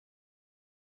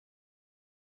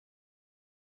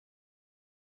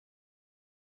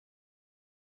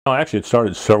No, actually, it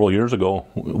started several years ago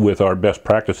with our best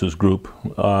practices group.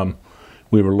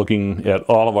 We were looking at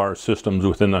all of our systems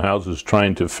within the houses,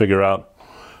 trying to figure out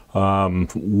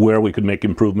where we could make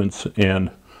improvements, and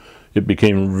it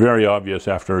became very obvious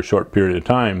after a short period of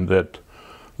time that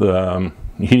the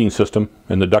heating system,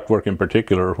 and the ductwork in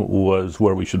particular, was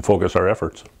where we should focus our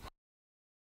efforts.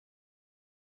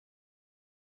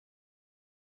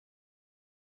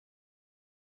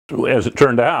 As it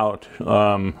turned out,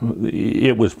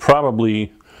 it was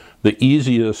probably the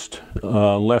easiest,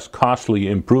 less costly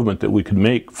improvement that we could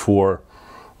make for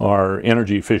our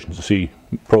energy efficiency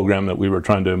program that we were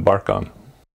trying to embark on.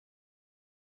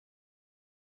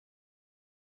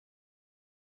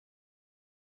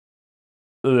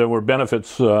 There were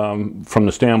benefits from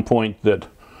the standpoint that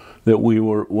we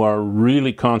were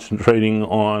really concentrating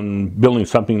on building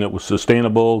something that was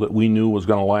sustainable, that we knew was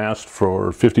going to last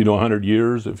for 50 to 100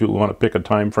 years, if you want to pick a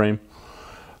time frame.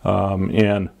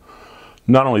 And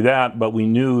not only that, but we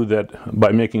knew that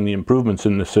by making the improvements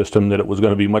in the system that it was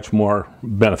going to be much more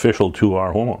beneficial to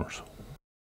our homeowners.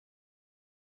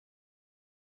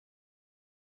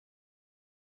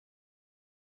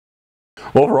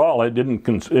 Overall, it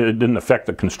didn't affect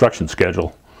the construction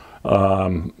schedule.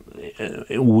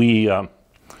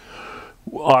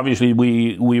 Obviously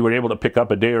we were able to pick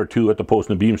up a day or two at the post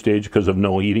and beam stage because of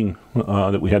no heating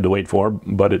that we had to wait for,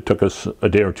 but it took us a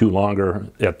day or two longer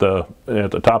at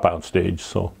the top out stage,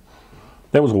 so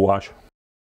that was a wash.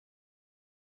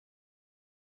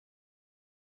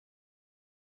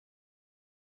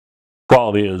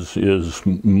 Quality is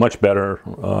much better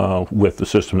with the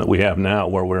system that we have now,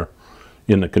 where we're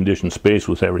in the conditioned space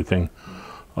with everything.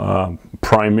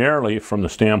 Primarily from the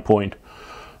standpoint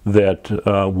that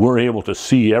we're able to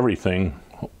see everything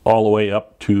all the way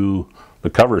up to the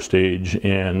cover stage,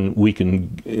 and we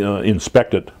can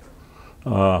inspect it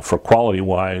for quality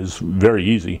wise very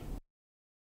easy.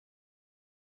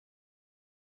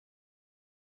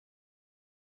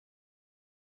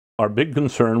 Our big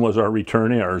concern was our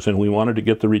return airs, and we wanted to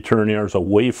get the return airs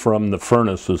away from the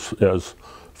furnace as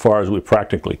far as we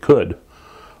practically could,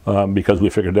 because we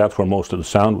figured that's where most of the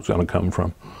sound was going to come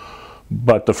from.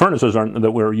 But the furnaces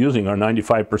that we're using are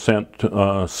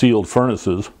 95% sealed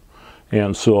furnaces,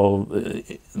 and so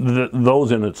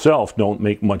those in itself don't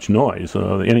make much noise.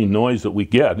 Any noise that we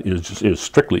get is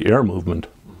strictly air movement.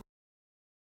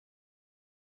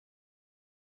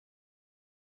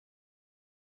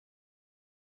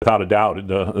 Without a doubt,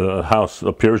 the house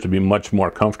appears to be much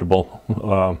more comfortable.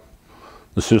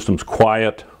 The system's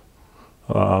quiet.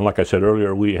 Like I said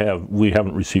earlier, we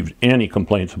haven't received any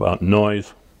complaints about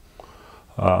noise,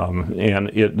 and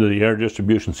the air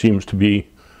distribution seems to be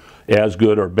as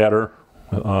good or better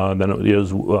than it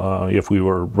is if we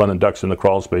were running ducts in the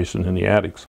crawl space and in the attics.